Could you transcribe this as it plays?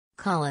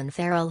Colin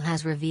Farrell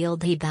has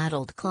revealed he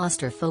battled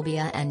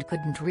claustrophobia and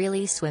couldn't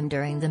really swim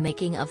during the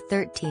making of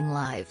 13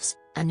 Lives,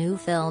 a new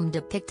film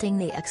depicting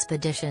the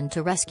expedition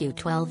to rescue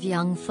 12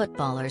 young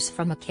footballers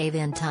from a cave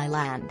in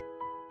Thailand.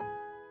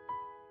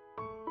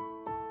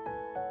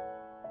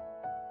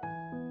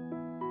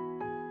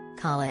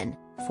 Colin,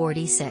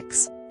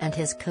 46, and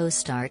his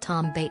co-star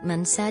Tom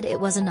Bateman said it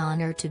was an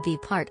honor to be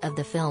part of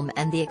the film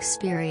and the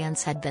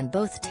experience had been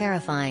both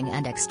terrifying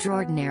and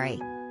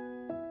extraordinary.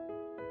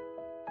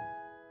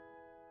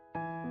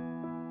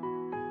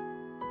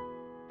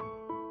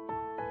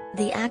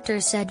 The actor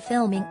said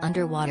filming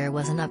underwater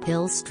was an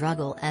uphill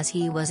struggle as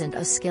he wasn't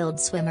a skilled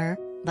swimmer,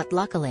 but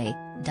luckily,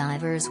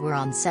 divers were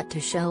on set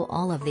to show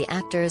all of the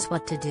actors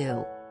what to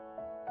do.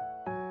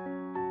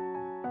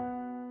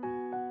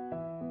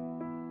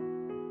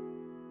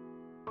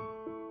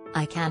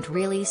 "I can't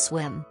really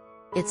swim.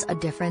 It's a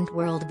different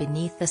world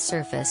beneath the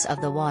surface of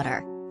the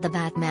water," the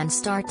Batman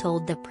star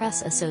told the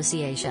Press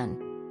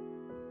Association.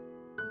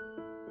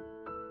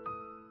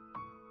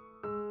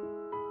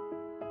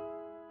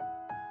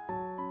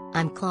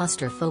 "I'm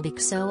claustrophobic,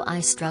 so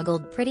I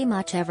struggled pretty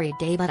much every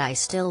day, but I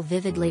still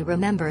vividly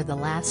remember the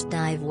last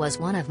dive was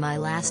one of my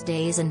last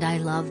days and I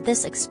loved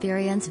this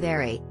experience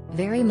very,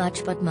 very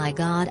much, but my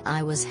God,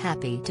 I was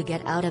happy to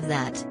get out of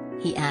that,"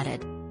 he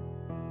added.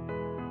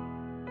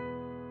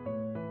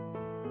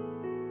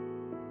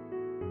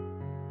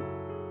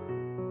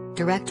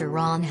 Director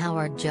Ron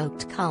Howard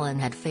joked Colin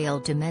had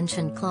failed to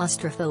mention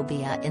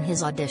claustrophobia in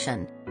his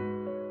audition.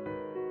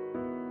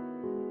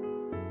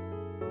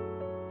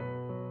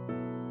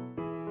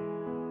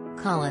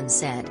 Colin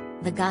said,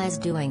 "The guy's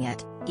doing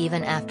it,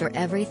 even after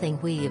everything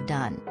we've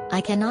done. I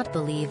cannot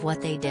believe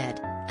what they did,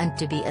 and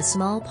to be a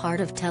small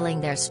part of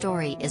telling their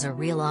story is a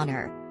real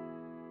honor."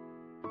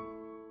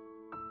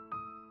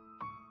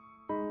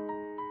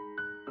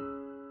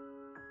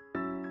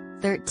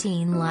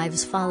 "13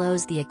 Lives"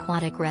 follows the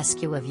aquatic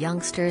rescue of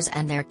youngsters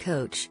and their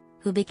coach,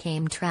 who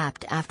became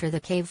trapped after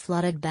the cave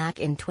flooded back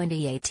in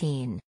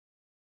 2018.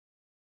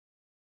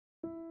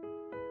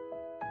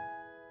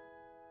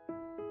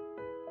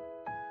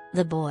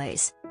 The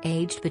boys,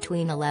 aged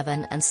between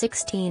 11 and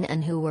 16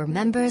 and who were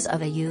members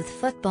of a youth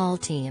football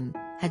team,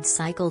 had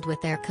cycled with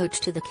their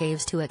coach to the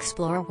caves to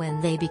explore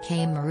when they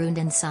became marooned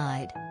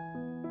inside.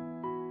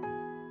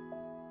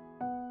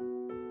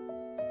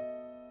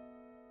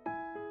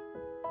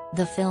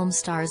 The film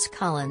stars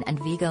Colin and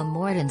Viggo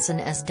Mortensen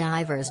as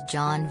divers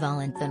John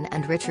Valenthin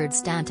and Richard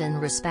Stanton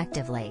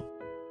respectively.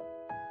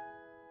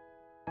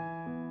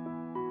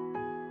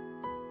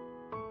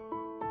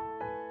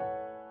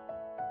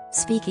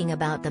 Speaking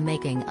about the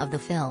making of the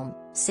film,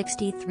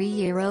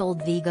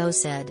 63-year-old Viggo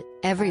said,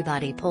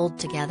 "Everybody pulled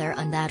together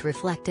and that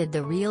reflected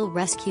the real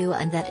rescue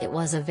and that it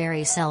was a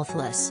very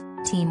selfless,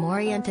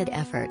 team-oriented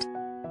effort."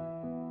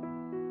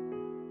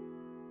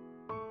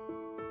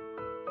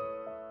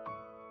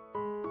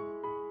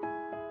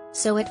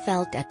 "So it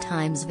felt at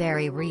times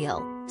very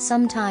real,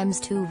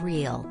 sometimes too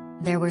real.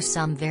 There were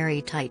some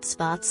very tight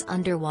spots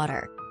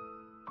underwater."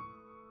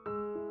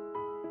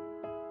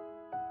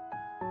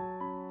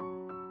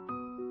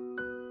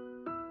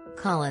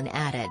 Colin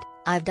added,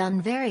 "I've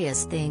done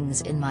various things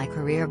in my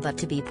career, but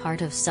to be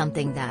part of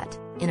something that,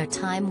 in a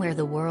time where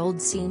the world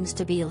seems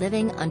to be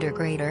living under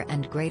greater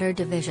and greater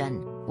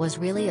division, was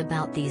really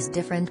about these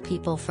different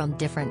people from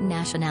different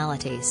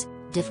nationalities,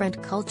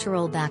 different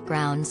cultural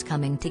backgrounds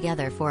coming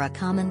together for a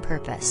common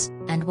purpose,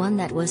 and one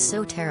that was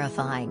so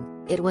terrifying,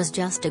 it was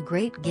just a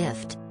great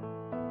gift."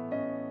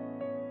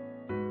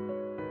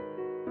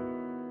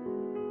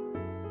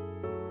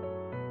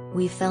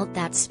 "We felt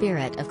that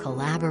spirit of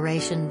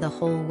collaboration the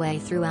whole way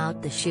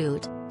throughout the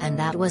shoot, and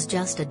that was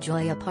just a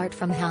joy apart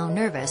from how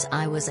nervous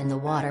I was in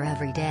the water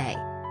every day."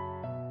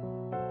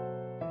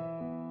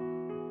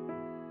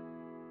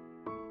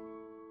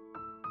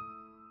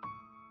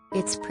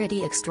 "It's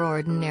pretty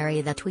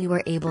extraordinary that we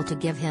were able to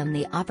give him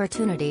the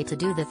opportunity to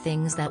do the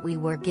things that we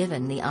were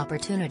given the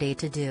opportunity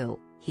to do,"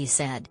 he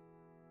said.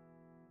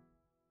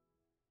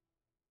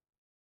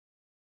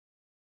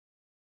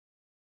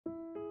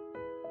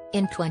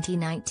 In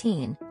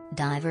 2019,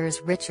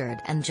 divers Richard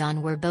and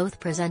John were both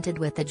presented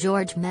with the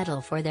George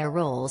Medal for their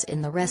roles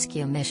in the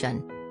rescue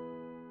mission.